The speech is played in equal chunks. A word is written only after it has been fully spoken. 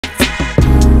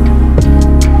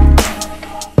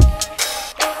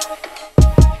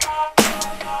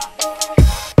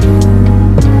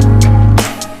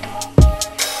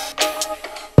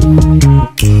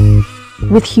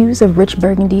With hues of rich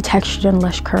burgundy textured and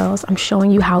lush curls, I'm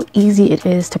showing you how easy it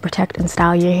is to protect and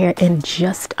style your hair in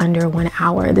just under 1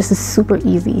 hour. This is super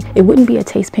easy. It wouldn't be a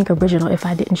tastePINK original if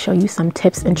I didn't show you some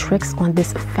tips and tricks on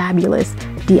this fabulous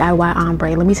DIY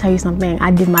ombre. Let me tell you something,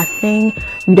 I did my thing.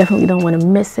 You definitely don't want to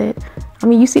miss it. I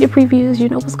mean, you see the previews, you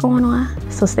know what's going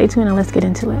on. So stay tuned and let's get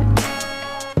into it.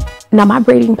 Now my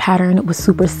braiding pattern was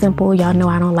super simple. Y'all know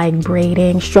I don't like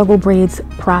braiding. Struggle braids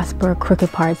prosper, crooked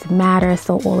parts matter,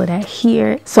 so all of that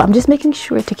here. So I'm just making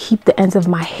sure to keep the ends of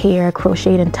my hair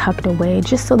crocheted and tucked away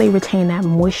just so they retain that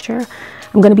moisture.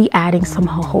 I'm going to be adding some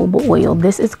jojoba oil.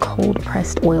 This is cold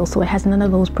pressed oil, so it has none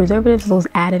of those preservatives, those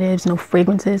additives, no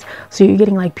fragrances. So you're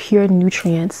getting like pure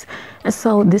nutrients. And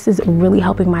so this is really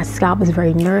helping my scalp. It's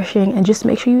very nourishing, and just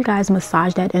make sure you guys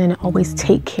massage that in and always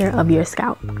take care of your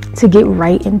scalp. To get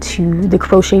right into the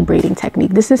crochet braiding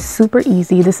technique, this is super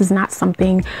easy. This is not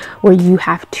something where you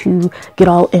have to get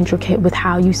all intricate with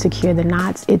how you secure the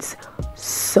knots. It's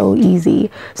so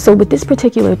easy. So with this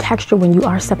particular texture, when you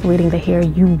are separating the hair,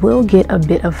 you will get a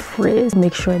bit of frizz.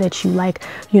 Make sure that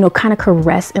you kind of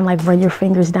caress and like run your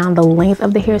fingers down the length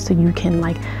of the hair so you can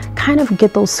like kind of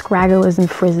get those scragglers and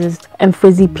frizzes and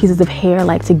frizzy pieces of hair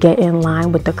like to get in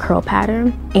line with the curl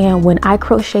pattern. And when I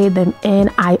crocheted them in,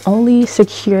 I only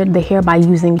secured the hair by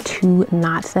using 2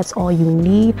 knots. That's all you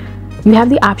need. You have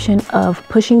the option of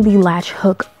pushing the latch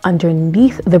hook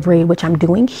underneath the braid, which I'm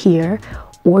doing here,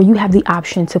 or you have the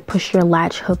option to push your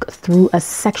latch hook through a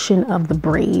section of the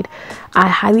braid. I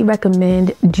highly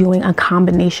recommend doing a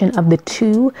combination of the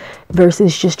two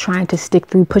versus just trying to stick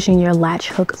through pushing your latch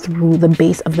hook through the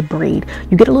base of the braid.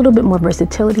 You get a little bit more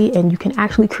versatility, and you can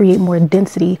actually create more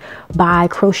density by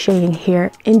crocheting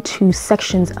hair into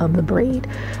sections of the braid.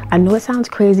 I know it sounds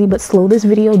crazy, but slow this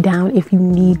video down if you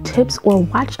need tips, or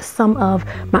watch some of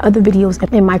my other videos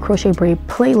in my crochet braid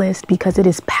playlist, because it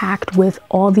is packed with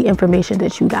all the information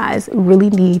that you guys really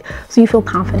need so you feel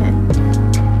confident.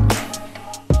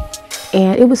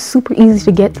 And it was super easy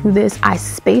to get through this. I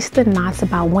spaced the knots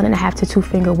about 1.5 to 2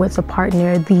 finger widths apart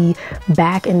near the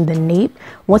back and the nape.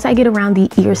 Once I get around the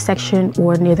ear section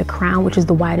or near the crown, which is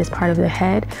the widest part of the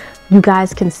head, you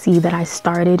guys can see that I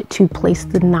started to place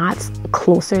the knots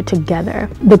closer together.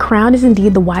 The crown is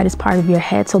indeed the widest part of your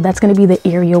head, so that's going to be the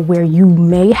area where you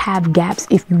may have gaps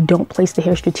if you don't place the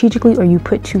hair strategically or you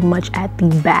put too much at the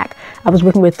back. I was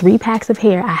working with 3 packs of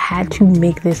hair. I had to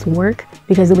make this work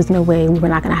because there was no way we were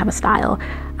not going to have a style.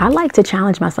 I like to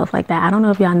challenge myself like that. I don't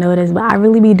know if y'all noticed, but I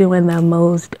really be doing the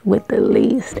most with the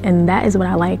least, and that is what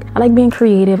I like. I like being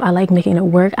creative. I like making it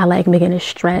work. I like making it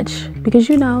stretch, because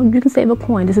you know, you can save a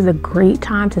coin. This is a great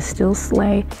time to still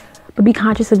slay, but be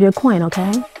conscious of your coin,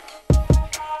 okay?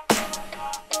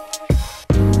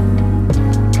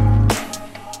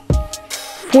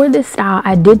 For this style,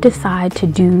 I did decide to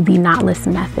do the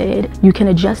knotless method. You can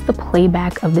adjust the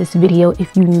playback of this video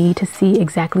if you need to see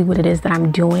exactly what it is that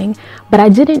I'm doing, but I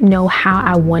didn't know how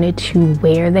I wanted to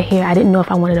wear the hair. I didn't know if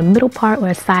I wanted a middle part or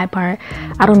a side part.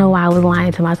 I don't know why I was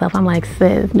lying to myself. I'm like,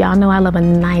 sis, y'all know I love a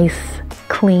nice,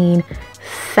 clean,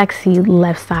 sexy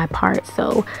left side part,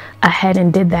 so ahead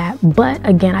and did that. But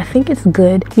again, I think it's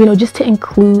good, you know, just to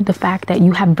include the fact that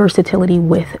you have versatility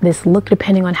with this look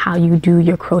depending on how you do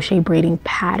your crochet braiding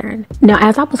pattern. Now,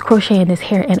 as I was crocheting this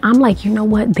hair, and I'm like, you know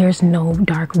what, there's no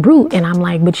dark root, and I'm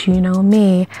like, but you know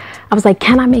me, I was like,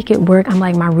 can I make it work? I'm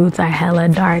like, my roots are hella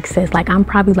dark, sis. Like, I'm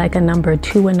probably like a number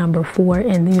 2 and number 4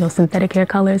 in, you know, synthetic hair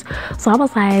colors. So I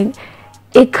was like,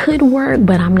 it could work,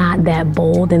 but I'm not that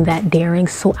bold and that daring.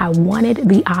 So I wanted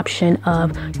the option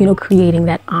of, you know, creating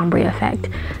that ombre effect.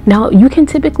 Now, you can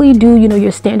typically do, you know,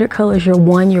 your standard colors, your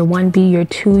 1, your 1B, your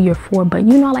 2, your 4, but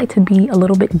you know, I like to be a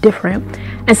little bit different.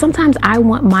 And sometimes I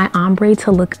want my ombre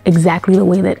to look exactly the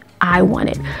way that I want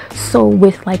it. So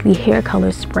with like the hair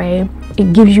color spray,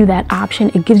 it gives you that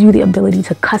option. It gives you the ability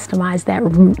to customize that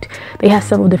root. They have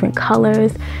several different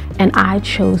colors, and I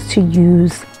chose to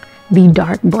use the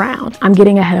dark brown. I'm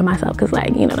getting ahead of myself because, like,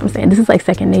 you know what I'm saying, this is like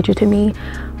second nature to me.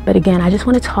 But again, I just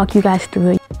want to talk you guys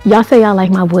through it. Y'all say y'all like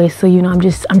my voice, so you know, I'm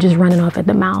just running off at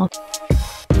the mouth.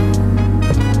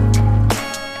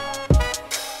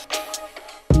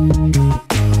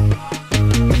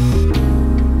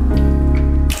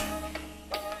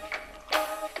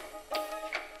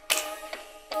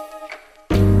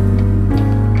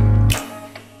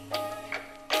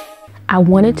 I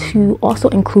wanted to also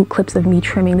include clips of me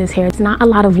trimming this hair. It's not a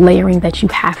lot of layering that you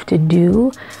have to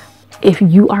do. If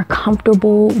you are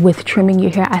comfortable with trimming your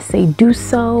hair, I say do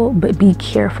so, but be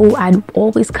careful. I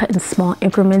always cut in small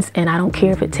increments, and I don't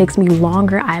care if it takes me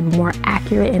longer. I'm more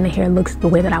accurate and the hair looks the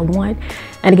way that I want.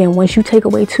 And again, once you take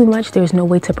away too much, there's no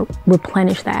way to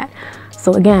replenish that.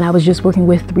 So again, I was just working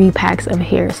with 3 packs of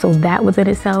hair. So that was in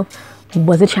itself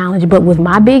was a challenge, but with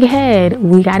my big head,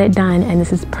 we got it done, and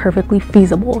this is perfectly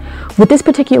feasible. With this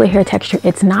particular hair texture,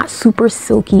 it's not super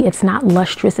silky, it's not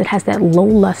lustrous, it has that low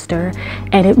luster,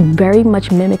 and it very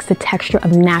much mimics the texture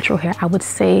of natural hair. I would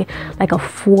say like a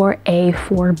 4A,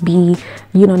 4B,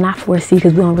 you know, not 4C,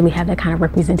 because we don't really have that kind of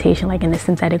representation like in the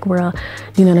synthetic world,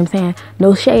 you know what I'm saying?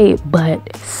 No shade,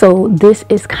 but so this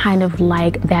is kind of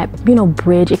like that, you know,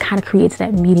 bridge. It kind of creates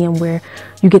that medium where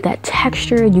you get that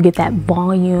texture, you get that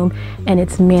volume, and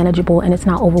it's manageable and it's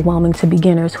not overwhelming to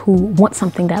beginners who want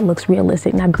something that looks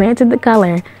realistic. Now, granted, the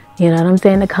color, you know what I'm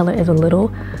saying? The color is a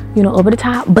little, you know, over the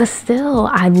top, but still,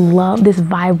 I love this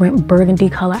vibrant burgundy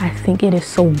color. I think it is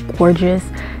so gorgeous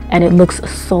and it looks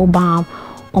so bomb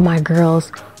on my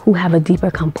girls who have a deeper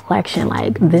complexion.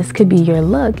 Like, this could be your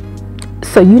look.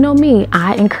 So you know me,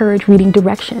 I encourage reading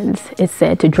directions. It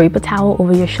said to drape a towel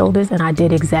over your shoulders, and I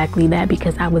did exactly that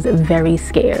because I was very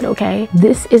scared, okay?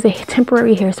 This is a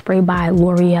temporary hairspray by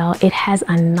L'Oreal. It has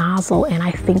a nozzle, and I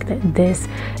think that this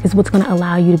is what's gonna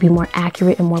allow you to be more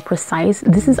accurate and more precise.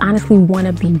 This is honestly one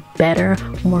of the better,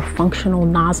 more functional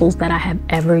nozzles that I have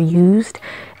ever used.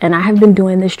 And I have been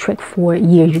doing this trick for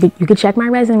years. You could check my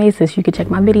resume, sis, you could check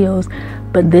my videos,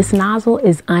 but this nozzle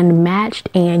is unmatched,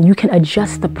 and you can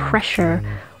adjust the pressure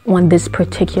on this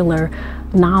particular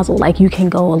nozzle. Like, you can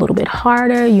go a little bit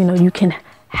harder, you know, you can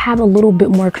have a little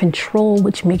bit more control,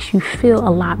 which makes you feel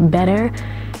a lot better.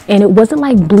 And it wasn't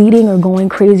like bleeding or going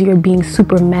crazy or being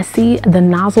super messy. The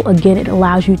nozzle, again, it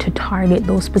allows you to target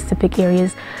those specific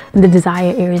areas, the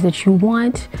desired areas that you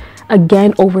want.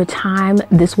 Again, over time,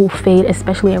 this will fade,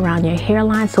 especially around your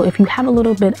hairline. So if you have a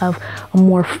little bit of a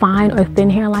more fine or thin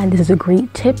hairline, this is a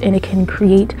great tip, and it can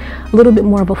create a little bit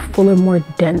more of a fuller, more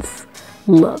dense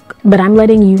look. But I'm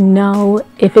letting you know,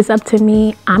 if it's up to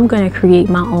me, I'm going to create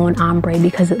my own ombre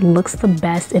because it looks the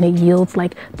best and it yields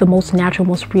like the most natural,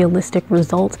 most realistic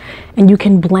results, and you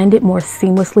can blend it more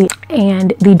seamlessly,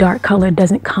 and the dark color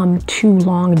doesn't come too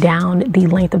long down the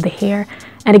length of the hair.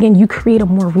 And again, you create a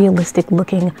more realistic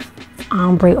looking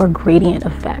ombre or gradient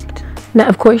effect. Now,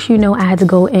 of course, you know I had to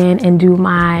go in and do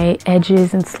my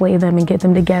edges and slay them and get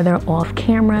them together off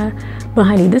camera. But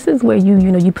honey, this is where you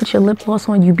know, you put your lip gloss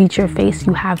on, you beat your face,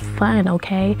 you have fun,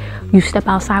 okay? You step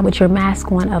outside with your mask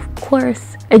on, of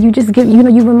course. And you just give, you know,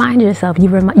 you remind yourself, you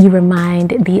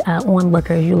remind the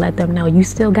onlookers, you let them know you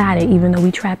still got it. Even though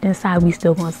we trapped inside, we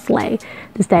still gonna slay.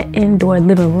 Just that indoor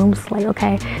living room slay,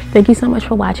 okay? Thank you so much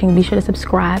for watching. Be sure to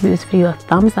subscribe, give this video a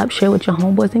thumbs up, share with your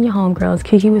homeboys and your homegirls,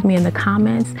 kiki with me in the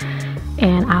comments.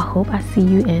 And I hope I see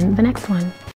you in the next one.